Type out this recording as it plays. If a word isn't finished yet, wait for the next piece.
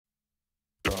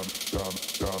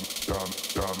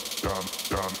What's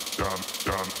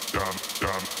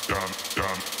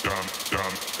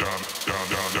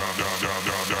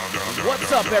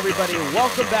up, everybody?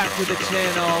 Welcome back to the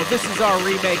channel. This is our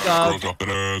remake of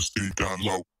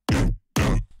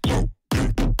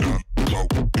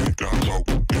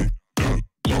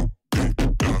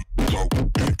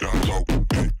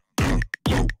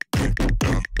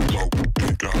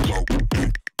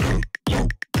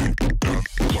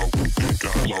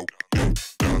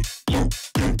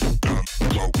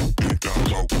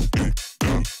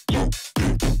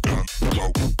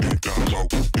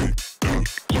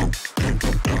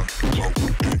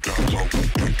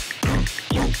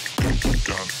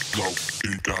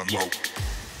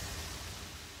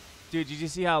Dude, did you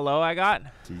see how low I got?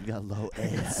 Dude, you got low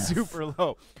AF. Super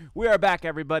low. We are back,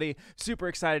 everybody. Super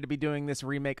excited to be doing this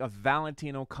remake of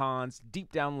Valentino Khan's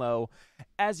Deep Down Low.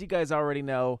 As you guys already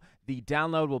know, the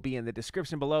download will be in the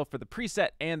description below for the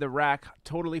preset and the rack.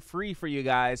 Totally free for you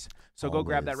guys. So go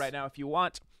grab that right now if you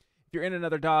want. If you're in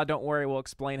another DAW, don't worry. We'll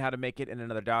explain how to make it in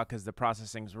another DAW because the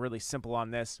processing is really simple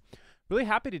on this. Really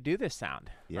happy to do this sound.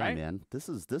 Yeah, right? man. This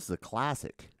is a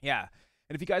classic. Yeah.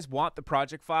 And if you guys want the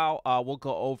project file, we'll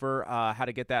go over how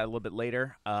to get that a little bit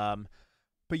later.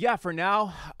 But yeah, for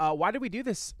now, why did we do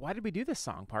this? Why did we do this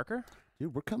song, Parker?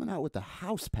 Dude, we're coming out with a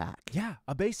house pack. Yeah,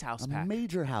 a bass house pack. A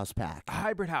major house pack. A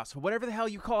hybrid house. Whatever the hell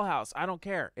you call house. I don't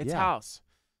care. It's house.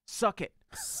 Suck it.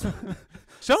 Show them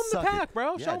the pack,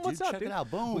 bro. Yeah, Show them what's up, check dude. it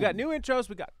out. Boom. We got new intros.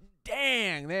 We got,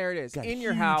 dang, there it is. Got in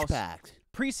your huge house. Pack.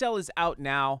 Pre-sale is out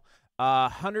now.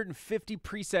 150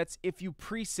 presets if you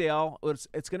pre-sale.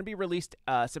 It's going to be released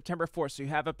September 4th, so you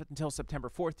have up until September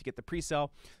 4th to get the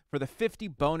pre-sale for the 50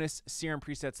 bonus Serum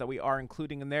presets that we are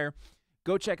including in there.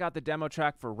 Go check out the demo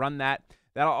track for Run That.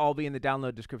 That'll all be in the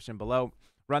download description below.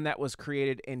 Run That was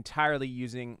created entirely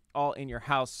using all in your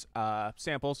house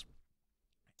samples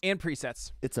and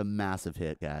presets. It's a massive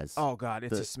hit, guys. Oh, God,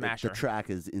 it's a smasher. The track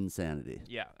is insanity.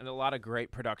 Yeah, and a lot of great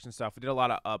production stuff. We did a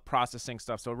lot of processing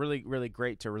stuff, so really, really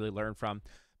great to really learn from.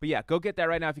 But yeah, go get that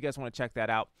right now if you guys want to check that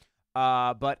out.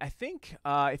 But I think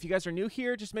if you guys are new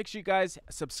here, just make sure you guys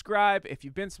subscribe. If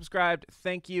you've been subscribed,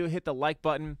 thank you. Hit the like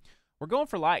button. We're going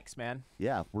for likes, man.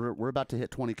 Yeah, we're about to hit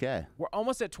 20K. We're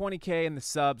almost at 20K in the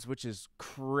subs, which is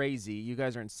crazy. You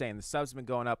guys are insane. The subs have been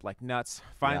going up like nuts.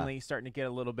 Finally starting to get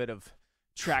a little bit of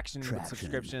traction with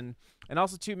subscription. And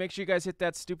also, too, make sure you guys hit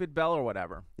that stupid bell or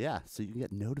whatever. Yeah, so you can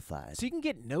get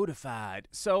notified.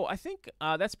 So I think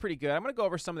that's pretty good. I'm going to go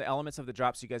over some of the elements of the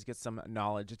drop so you guys get some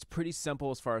knowledge. It's pretty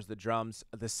simple as far as the drums,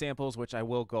 the samples, which I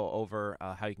will go over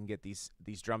how you can get these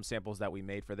drum samples that we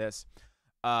made for this.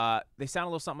 They sound a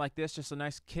little something like this, just a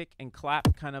nice kick and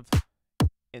clap kind of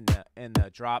in the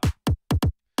drop.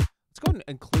 Let's go and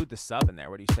include the sub in there.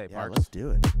 What do you say, Yeah, Parks? let's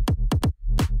do it.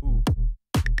 Ooh.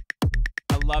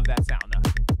 I love that sound.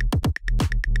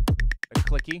 A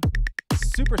clicky.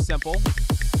 Super simple.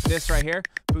 This right here.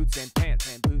 Boots and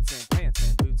pants and boots and pants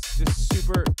and boots. Just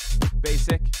super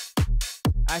basic.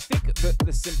 I think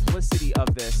the simplicity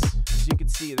of this, as you can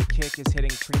see, the kick is hitting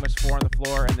pretty much 4 on the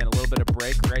floor and then a little bit of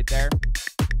break right there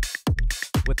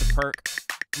with the perk.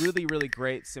 Really, really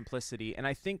great simplicity. And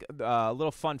I think a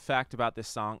little fun fact about this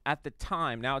song, at the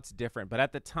time, now it's different, but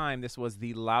at the time, this was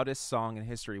the loudest song in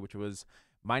history, which was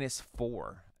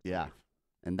 -4. Yeah,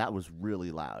 and that was really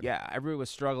loud. Yeah, everybody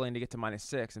was struggling to get to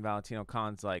 -6, and Valentino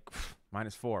Khan's like,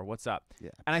 -4, what's up?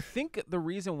 Yeah. And I think the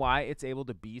reason why it's able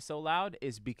to be so loud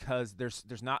is because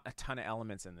there's not a ton of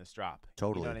elements in this drop.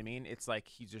 Totally. You know what I mean? It's like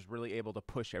he's just really able to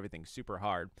push everything super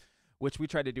hard, which we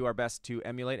try to do our best to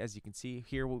emulate. As you can see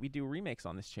here, we do remakes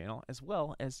on this channel, as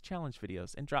well as challenge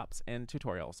videos and drops and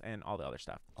tutorials and all the other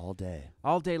stuff. All day.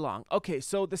 All day long. Okay,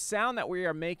 so the sound that we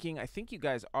are making, I think you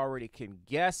guys already can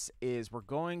guess, is we're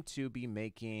going to be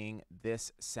making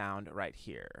this sound right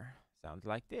here. Sounds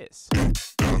like this.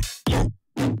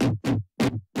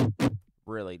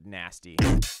 Really nasty.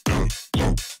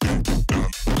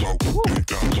 Woo.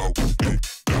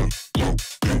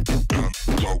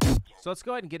 So let's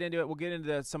go ahead and get into it. We'll get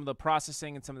into some of the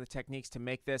processing and some of the techniques to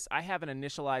make this. I have an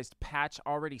initialized patch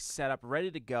already set up,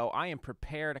 ready to go. I am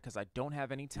prepared because I don't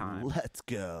have any time. Let's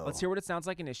go. Let's hear what it sounds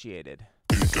like initiated.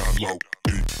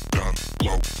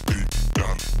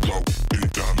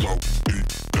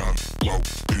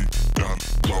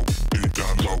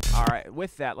 All right,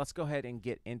 with that, let's go ahead and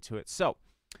get into it. So,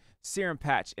 Serum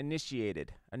patch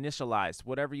initiated, initialized,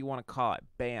 whatever you want to call it.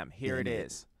 Bam, here it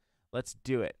is. Let's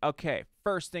do it. Okay,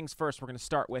 first things first, we're going to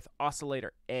start with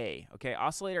oscillator A. Okay,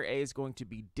 oscillator A is going to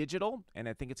be digital, and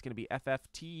I think it's going to be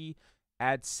FFT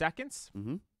add seconds.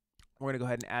 We're going to go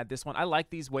ahead and add this one. I like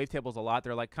these wavetables a lot.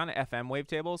 They're like kind of FM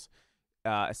wavetables.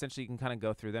 essentially you can kind of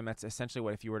go through them. That's essentially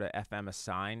what if you were to FM a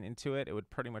sine into it, it would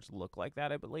pretty much look like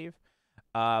that, I believe.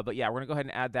 But yeah, we're going to go ahead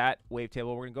and add that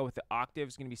wavetable. We're going to go with the octave.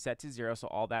 It's going to be set to 0, so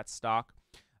all that's stock.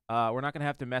 We're not going to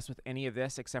have to mess with any of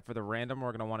this except for the random.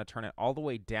 We're going to want to turn it all the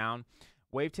way down.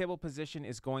 Wavetable position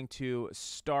is going to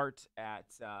start at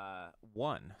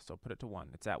 1. So put it to 1.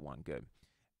 It's at 1. Good.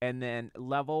 And then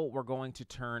level, we're going to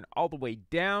turn all the way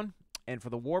down. And for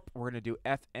the warp, we're going to do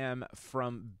FM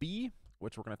from B,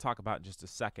 which we're going to talk about in just a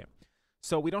second.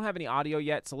 So we don't have any audio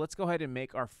yet, so let's go ahead and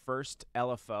make our first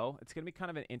LFO. It's going to be kind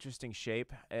of an interesting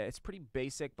shape. It's pretty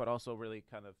basic, but also really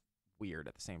kind of weird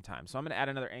at the same time. So I'm going to add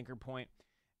another anchor point,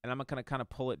 and I'm going to kind of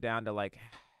pull it down to like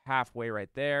halfway right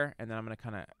there, and then I'm going to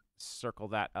kind of circle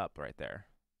that up right there.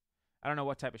 I don't know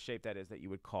what type of shape that is that you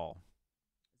would call.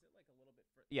 Is it like a little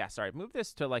bit yeah, sorry. Move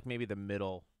this to like maybe the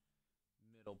middle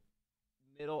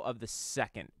of the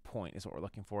second point is what we're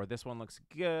looking for. This one looks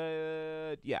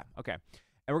good. Yeah, okay.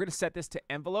 And we're going to set this to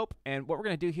envelope. And what we're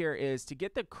going to do here is to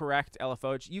get the correct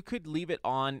LFO, you could leave it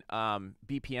on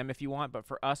BPM if you want, but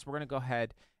for us, we're going to go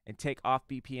ahead and take off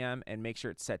BPM and make sure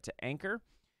it's set to anchor.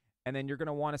 And then you're going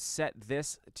to want to set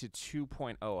this to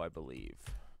 2.0, I believe.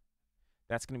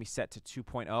 That's going to be set to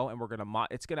 2.0, and we're going to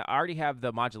it's going to already have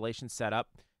the modulation set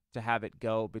up to have it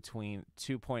go between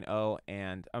 2.0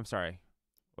 and I'm sorry.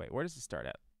 Wait, where does it start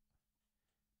at?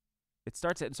 It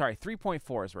starts at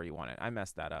 3.4 is where you want it. I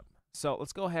messed that up. So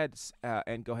let's go ahead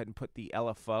and put the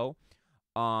LFO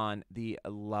on the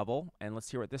level, and let's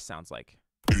hear what this sounds like.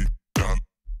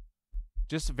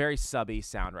 Just a very subby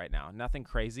sound right now. Nothing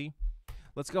crazy.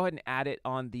 Let's go ahead and add it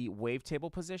on the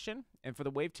wavetable position. And for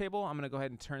the wavetable, I'm going to go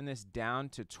ahead and turn this down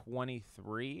to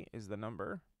 23 is the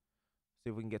number.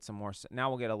 See if we can get some more. Now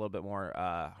we'll get a little bit more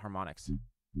harmonics.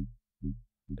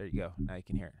 There you go. Now you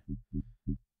can hear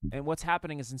it. And what's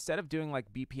happening is instead of doing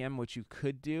like BPM, which you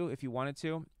could do if you wanted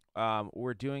to,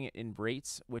 we're doing it in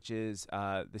rates, which is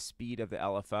the speed of the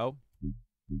LFO.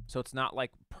 So it's not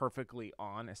like perfectly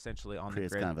on, essentially on the grid.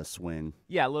 It's kind of a swing.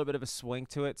 Yeah, a little bit of a swing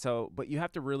to it. So, but you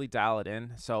have to really dial it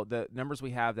in. So the numbers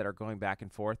we have that are going back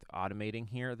and forth, automating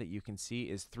here that you can see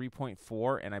is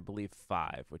 3.4 and I believe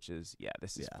 5, which is, yeah,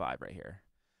 this is 5 right here.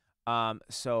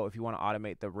 So if you want to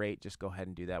automate the rate, just go ahead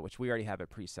and do that, which we already have it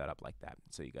preset up like that,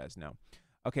 so you guys know.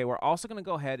 Okay, we're also going to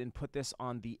go ahead and put this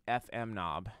on the FM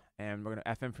knob, and we're going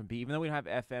to FM from B. Even though we don't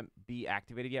have FM B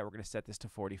activated yet, we're going to set this to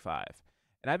 45.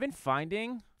 And I've been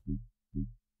finding,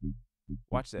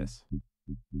 watch this.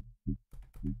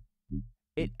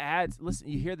 It adds, listen,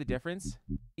 you hear the difference?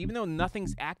 Even though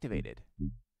nothing's activated.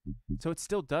 So it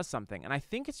still does something. And I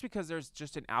think it's because there's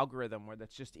just an algorithm where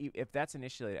that's just, if that's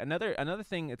initiated. Another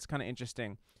thing that's kind of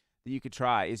interesting that you could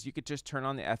try is you could just turn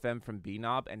on the FM from B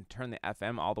knob and turn the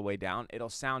FM all the way down. It'll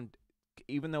sound,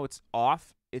 even though it's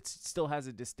off, it still has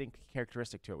a distinct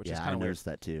characteristic to it, which is kind of weird. Yeah, I noticed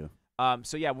that too.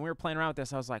 So yeah, when we were playing around with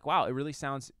this, I was like, wow, it really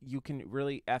sounds, you can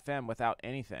really FM without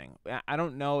anything. I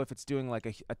don't know if it's doing like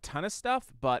a ton of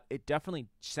stuff, but it definitely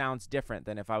sounds different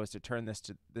than if I was to turn this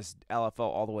LFO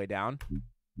all the way down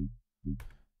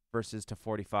versus to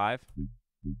 45.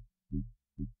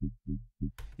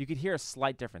 You could hear a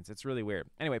slight difference. It's really weird.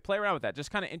 Anyway, play around with that.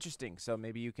 Just kind of interesting. So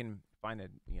maybe you can find a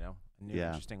new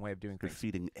interesting way of doing things. You're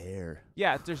feeding air.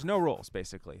 Yeah, there's no rules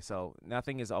basically. So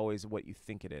nothing is always what you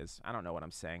think it is. I don't know what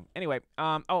I'm saying. Anyway,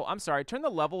 oh, I'm sorry. Turn the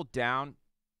level down.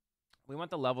 We want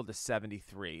the level to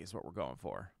 73 is what we're going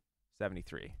for.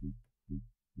 73.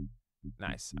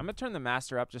 Nice. I'm going to turn the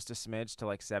master up just a smidge to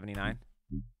like 79.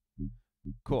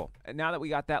 Cool. And now that we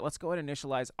got that, let's go ahead and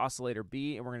initialize oscillator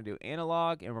B, and we're going to do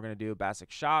analog, and we're going to do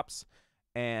basic shops,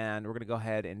 and we're going to go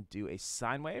ahead and do a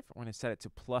sine wave. We're going to set it to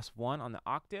 +1 on the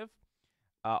octave.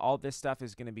 All this stuff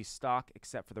is going to be stock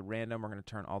except for the random. We're going to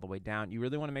turn all the way down. You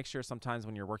really want to make sure sometimes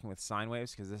when you're working with sine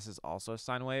waves, because this is also a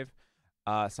sine wave,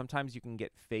 sometimes you can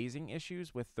get phasing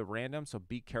issues with the random, so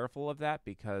be careful of that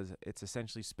because it's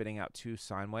essentially spitting out 2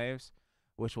 sine waves,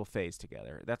 which will phase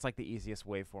together. That's like the easiest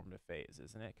waveform to phase,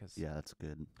 isn't it? Yeah, that's a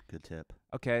good tip.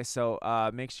 Okay, so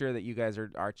make sure that you guys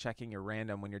are checking your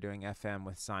random when you're doing FM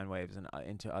with sine waves and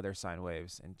into other sine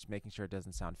waves and making sure it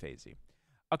doesn't sound phasey.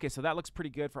 Okay, so that looks pretty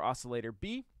good for oscillator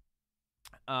B.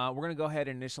 We're going to go ahead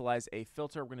and initialize a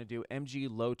filter. We're going to do MG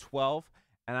low 12,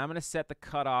 and I'm going to set the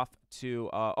cutoff to,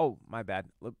 oh, my bad.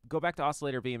 Go back to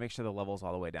oscillator B and make sure the level's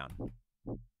all the way down.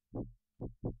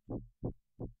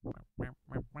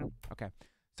 Okay,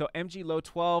 so MG low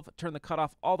 12, turn the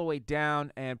cutoff all the way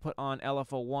down and put on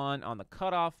LFO1 on the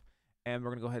cutoff, and we're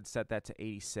going to go ahead and set that to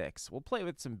 86. We'll play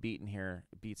with some beats in here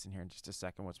in just a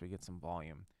second once we get some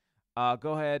volume.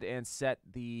 Go ahead and set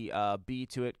the B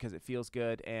to it because it feels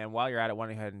good. And while you're at it, why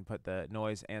don't you go ahead and put the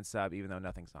noise and sub, even though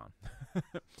nothing's on.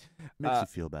 Makes you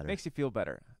feel better. Makes you feel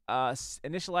better.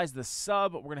 Initialize the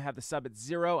sub. We're going to have the sub at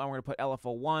 0, and we're going to put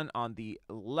LFO 1 on the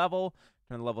level.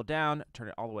 Turn the level down. Turn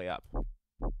it all the way up.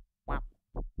 Wow.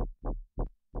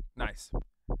 Nice.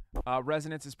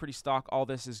 Resonance is pretty stock. All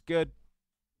this is good.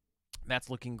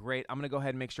 That's looking great. I'm going to go ahead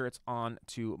and make sure it's on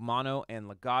to mono and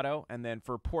legato. And then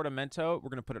for portamento, we're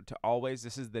going to put it to always.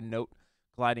 This is the note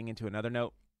gliding into another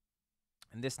note.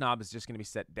 And this knob is just going to be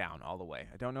set down all the way.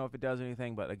 I don't know if it does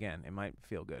anything, but again, it might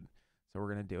feel good. So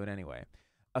we're going to do it anyway.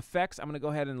 Effects, I'm going to go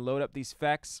ahead and load up these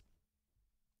effects.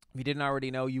 If you didn't already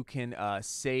know, you can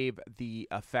save the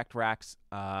effect racks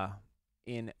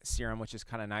in Serum, which is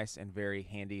kind of nice and very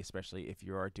handy, especially if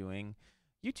you are doing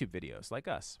YouTube videos like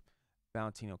us.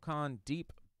 Valentino Khan,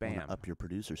 deep, bam. Up your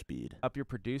producer speed. Up your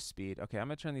produce speed. Okay, I'm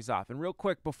going to turn these off. And real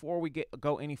quick, before we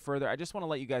go any further, I just want to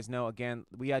let you guys know, again,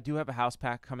 we do have a house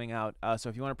pack coming out. So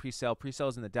if you want to pre-sale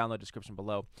is in the download description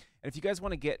below. And if you guys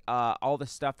want to get all the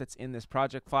stuff that's in this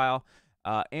project file,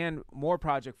 and more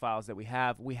project files that we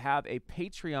have a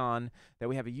Patreon, that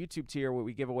we have a YouTube tier where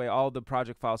we give away all the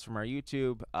project files from our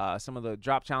YouTube, some of the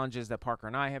drop challenges that Parker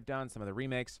and I have done, some of the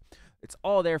remakes. It's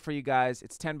all there for you guys.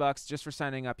 It's $10 just for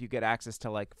signing up. You get access to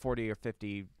like 40 or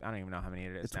 50. I don't even know how many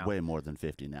it is now. It's way more than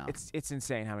 50 now. It's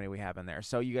insane how many we have in there.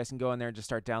 So you guys can go in there and just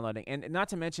start downloading. And not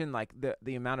to mention like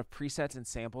the amount of presets and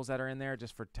samples that are in there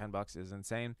just for $10 is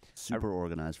insane. Super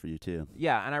organized for you too.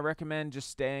 Yeah, and I recommend just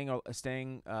staying,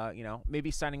 you know, maybe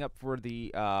signing up for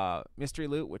the mystery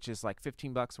loot, which is like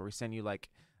 $15, where we send you like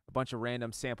a bunch of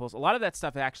random samples. A lot of that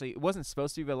stuff actually, it wasn't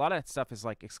supposed to be, but a lot of that stuff is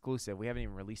like exclusive. We haven't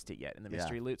even released it yet in the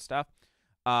mystery loot stuff.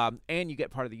 And you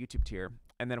get part of the YouTube tier.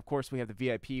 And then, of course, we have the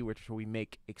VIP, which we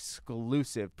make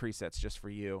exclusive presets just for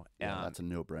you. Yeah, that's a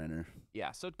no-brainer.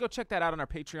 Yeah, so go check that out on our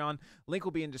Patreon. Link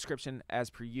will be in the description as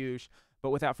per usual.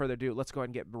 But without further ado, let's go ahead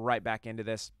and get right back into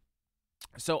this.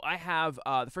 So I have,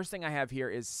 the first thing I have here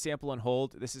is sample and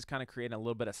hold. This is kind of creating a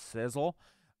little bit of sizzle.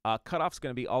 Cutoff's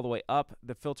going to be all the way up.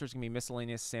 The filter's going to be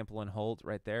miscellaneous, sample and hold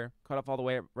right there. Cutoff all the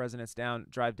way up, resonance down,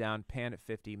 drive down, pan at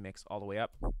 50, mix all the way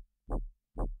up.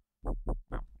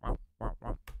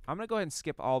 I'm going to go ahead and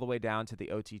skip all the way down to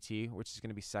the OTT, which is going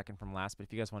to be second from last. But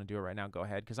if you guys want to do it right now, go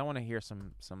ahead, because I want to hear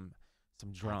some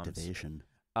drums. Activation.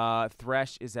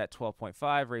 Thresh is at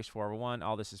 12.5, race 401.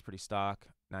 All this is pretty stock.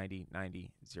 90,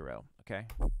 90, 0. Okay.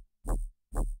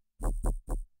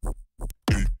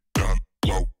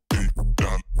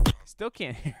 Still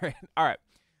can't hear it. All right.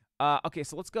 Okay,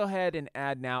 so let's go ahead and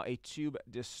add now a tube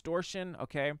distortion.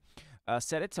 Okay.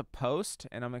 Set it to post,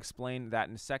 and I'm going to explain that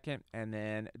in a second. And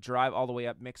then drive all the way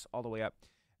up, mix all the way up.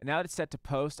 And now that it's set to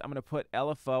post, I'm going to put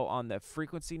LFO on the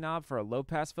frequency knob for a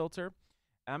low-pass filter.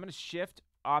 And I'm going to shift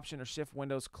Option or shift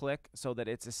Windows click so that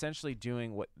it's essentially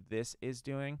doing what this is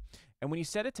doing. And when you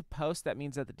set it to post, that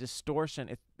means that the distortion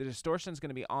is going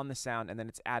to be on the sound, and then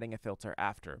it's adding a filter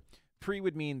after. Pre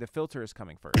would mean the filter is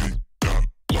coming first.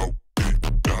 You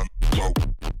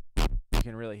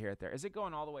can really hear it there. Is it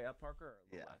going all the way up, Parker, or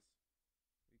a little less?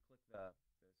 You click the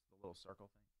little circle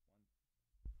thing.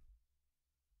 1, 3. Is it not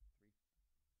showing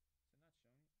it?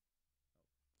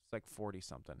 Oh, it's like 40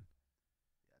 something.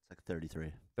 Yeah, it's like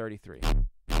 33. 33.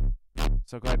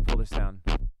 So go ahead and pull this down.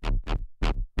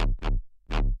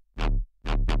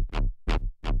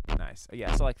 Nice.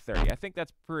 Yeah, so like 30. I think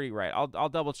that's pretty right. I'll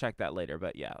double check that later,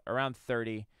 but yeah, around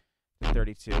 30 to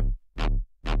 32.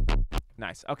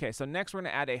 Nice. Okay, so next we're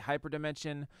going to add a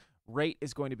hyperdimension. Rate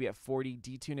is going to be at 40,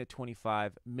 detune at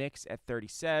 25, mix at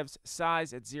 37,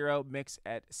 size at 0, mix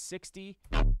at 60.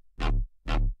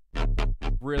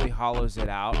 Really hollows it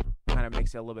out, kind of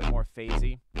makes it a little bit more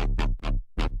phasey.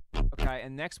 Okay,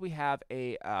 and next we have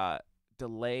a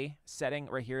delay setting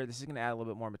right here. This is going to add a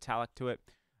little bit more metallic to it.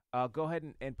 Go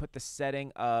ahead and put the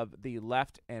setting of the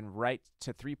left and right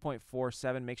to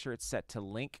 3.47. Make sure it's set to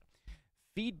link.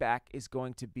 Feedback is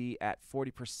going to be at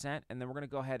 40%, and then we're going to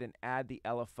go ahead and add the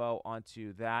LFO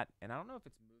onto that. And I don't know if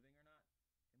it's moving or not.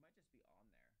 It might just be on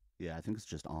there. Yeah, I think it's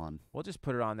just on. We'll just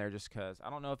put it on there just because. I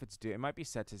don't know if it's it might be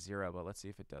set to 0, but let's see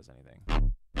if it does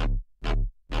anything.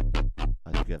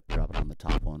 I think you have to drop it on the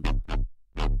top one.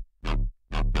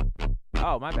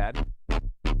 Oh, my bad.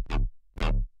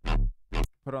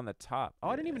 Put it on the top. Oh,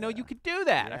 I didn't even know you could do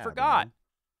that. Yeah, I forgot.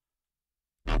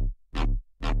 Man.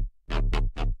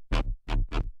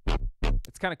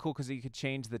 It's kind of cool because you could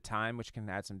change the time, which can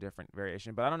add some different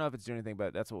variation. But I don't know if it's doing anything,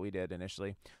 but that's what we did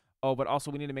initially. Oh, but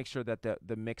also we need to make sure that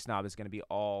the mix knob is going to be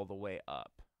all the way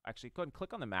up. Actually, go ahead and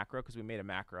click on the macro because we made a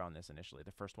macro on this initially,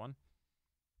 the first one.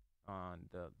 On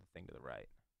the thing to the right.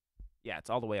 Yeah,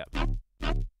 it's all the way up.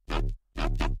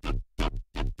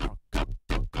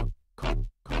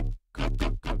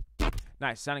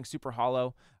 Nice, sounding super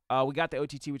hollow. We got the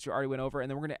OTT, which we already went over, and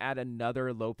then we're going to add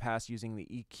another low pass using the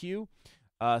EQ.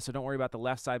 So don't worry about the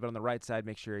left side, but on the right side,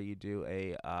 make sure you do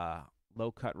a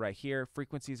low cut right here.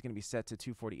 Frequency is going to be set to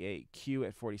 248, Q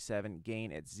at 47,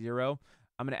 gain at 0.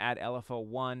 I'm going to add LFO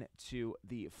 1 to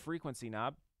the frequency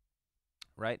knob,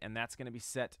 right? And that's going to be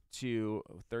set to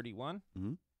 31.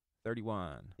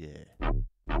 31. Yeah.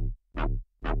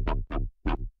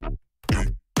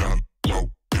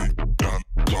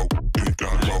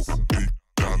 Nice.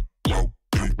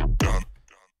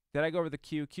 Did I go over the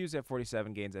Q? Q's at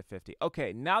 47, gains at 50.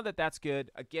 Okay, now that that's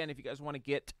good, again, if you guys want to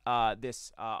get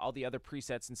this, all the other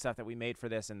presets and stuff that we made for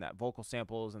this and that vocal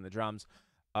samples and the drums,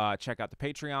 check out the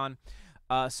Patreon.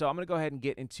 So I'm going to go ahead and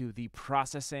get into the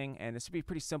processing, and this will be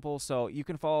pretty simple, so you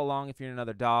can follow along if you're in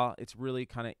another DAW. It's really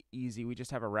kind of easy. We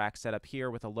just have a rack set up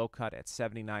here with a low cut at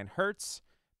 79 hertz.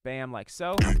 Bam, like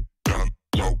so.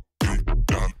 Just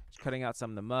cutting out some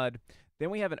of the mud. Then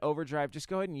we have an overdrive. Just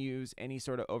go ahead and use any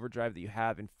sort of overdrive that you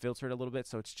have and filter it a little bit.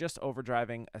 So it's just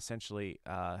overdriving essentially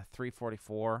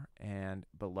 344 and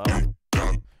below.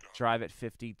 Drive at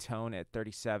 50, tone at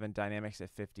 37, dynamics at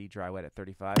 50, dry wet at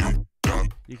 35.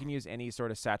 You can use any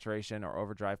sort of saturation or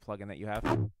overdrive plugin that you have.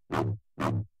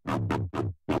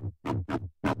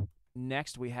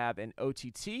 Next, we have an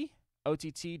OTT.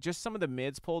 OTT, just some of the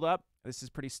mids pulled up. This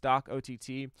is pretty stock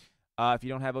OTT. If you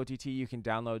don't have OTT, you can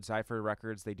download Zypher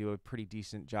Records. They do a pretty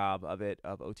decent job of it,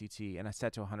 of OTT, and I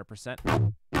set to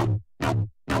 100%.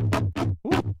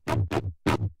 Ooh.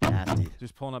 Nasty.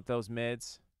 Just pulling up those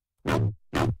mids.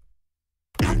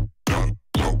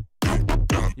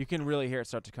 You can really hear it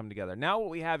start to come together. Now what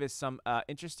we have is some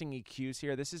interesting EQs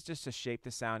here. This is just to shape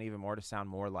the sound even more, to sound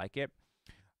more like it.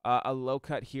 A low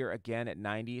cut here again at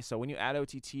 90. So when you add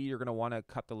OTT, you're going to want to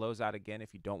cut the lows out again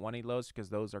if you don't want any lows, because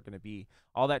those are going to be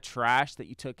all that trash that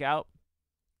you took out.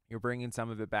 You're bringing some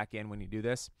of it back in when you do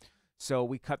this. So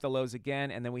we cut the lows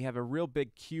again, and then we have a real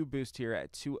big Q boost here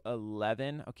at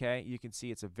 211. Okay, you can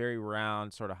see it's a very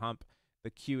round sort of hump.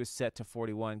 The Q is set to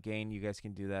 41 gain. You guys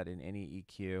can do that in any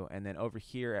EQ. And then over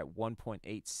here at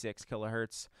 1.86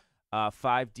 kilohertz.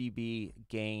 5 dB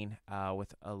gain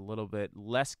with a little bit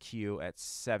less Q at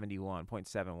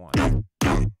 71.71.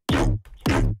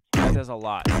 That does a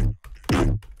lot.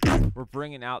 We're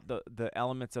bringing out the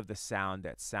elements of the sound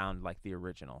that sound like the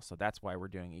original. So that's why we're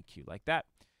doing EQ like that.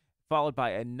 Followed by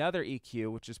another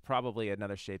EQ, which is probably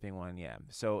another shaping one. Yeah.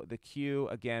 So the Q,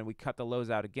 again, we cut the lows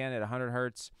out again at 100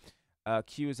 hertz.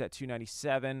 Q is at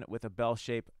 297 with a bell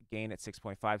shape, gain at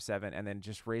 6.57, and then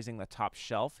just raising the top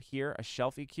shelf here, a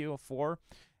shelf EQ of 4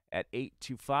 at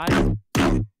 825.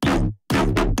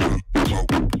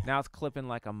 Now it's clipping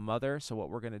like a mother, so what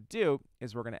we're going to do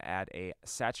is we're going to add a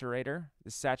saturator.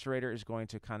 The saturator is going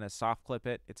to kind of soft clip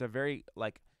it. It's a very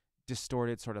like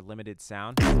distorted sort of limited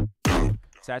sound.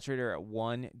 Saturator at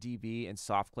 1 dB and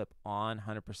soft clip on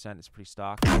 100% is pretty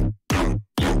stock.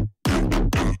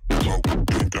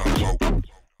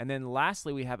 And then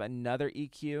lastly, we have another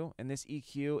EQ, and this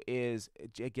EQ is,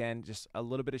 again, just a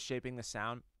little bit of shaping the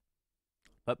sound.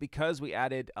 But because we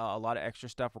added a lot of extra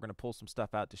stuff, we're going to pull some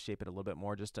stuff out to shape it a little bit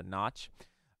more, just a notch.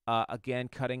 Again,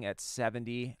 cutting at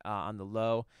 70 on the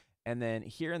low. And then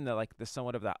here in the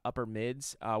somewhat of the upper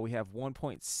mids, we have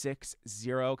 1.60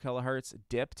 kilohertz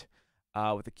dipped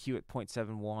with a Q at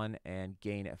 0.71 and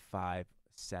gain at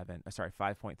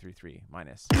 5.33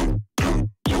 minus.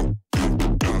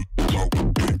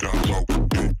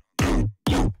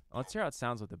 Let's hear how it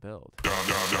sounds with the build.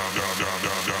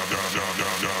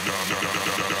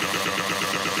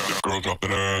 Girl, drop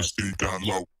that ass deep down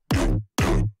low.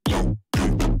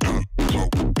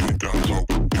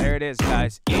 There it is,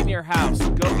 guys. In your house.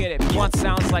 Go get it. If you want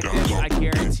sounds like this, I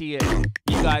guarantee it.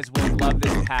 You guys will love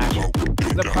this pack.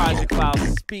 The project file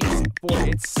speaks for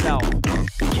itself.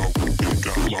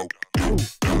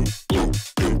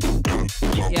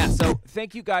 Yeah, so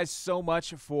thank you guys so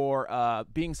much for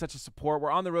being such a support.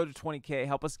 We're on the road to 20K.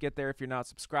 Help us get there if you're not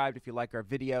subscribed, if you like our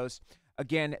videos.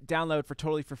 Again, download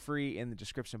totally for free in the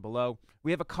description below.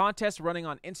 We have a contest running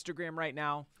on Instagram right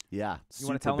now. Yeah. You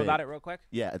want to tell them about it real quick?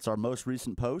 Yeah, it's our most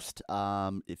recent post.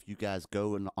 If you guys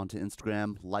go onto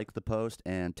Instagram, like the post,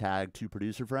 and tag 2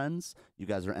 producer friends, you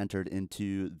guys are entered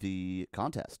into the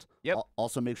contest. Yep.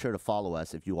 Also, make sure to follow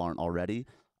us if you aren't already.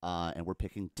 And we're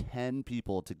picking 10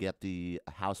 people to get the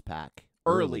house pack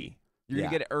early. You're going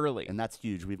to get it early. And that's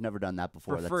huge. We've never done that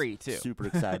before. For free, too. Super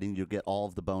exciting. You'll get all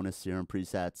of the bonus Serum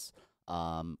presets.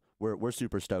 We're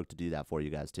super stoked to do that for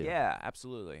you guys, too. Yeah,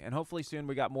 absolutely. And hopefully soon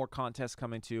we got more contests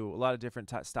coming too. A lot of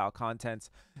different style contents.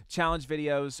 Challenge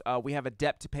videos. We have a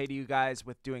debt to pay to you guys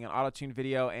with doing an auto-tune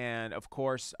video. And, of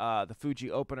course, the Fuji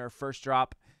opener first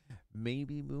drop.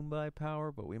 maybe Mumbai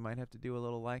Power, but we might have to do a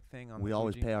little like thing on We the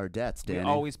always Fuji. pay our debts, Danny. We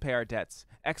always pay our debts.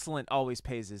 Excellent always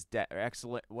pays his debt. Or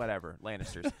excellent, whatever.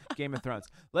 Lannisters. Game of Thrones.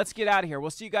 Let's get out of here. We'll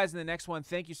see you guys in the next one.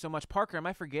 Thank you so much. Parker, am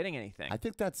I forgetting anything? I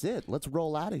think that's it. Let's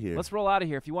roll out of here. Let's roll out of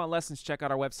here. If you want lessons, check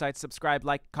out our website. Subscribe,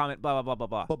 like, comment, blah, blah, blah,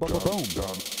 blah, blah. Boom.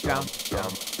 Down.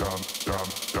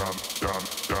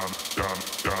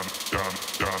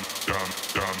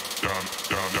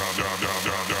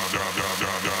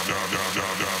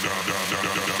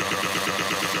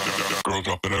 Girl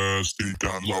dropping ass deep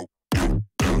down low.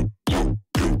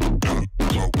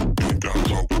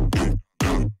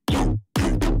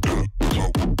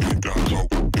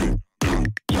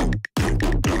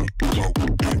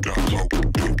 Down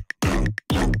low.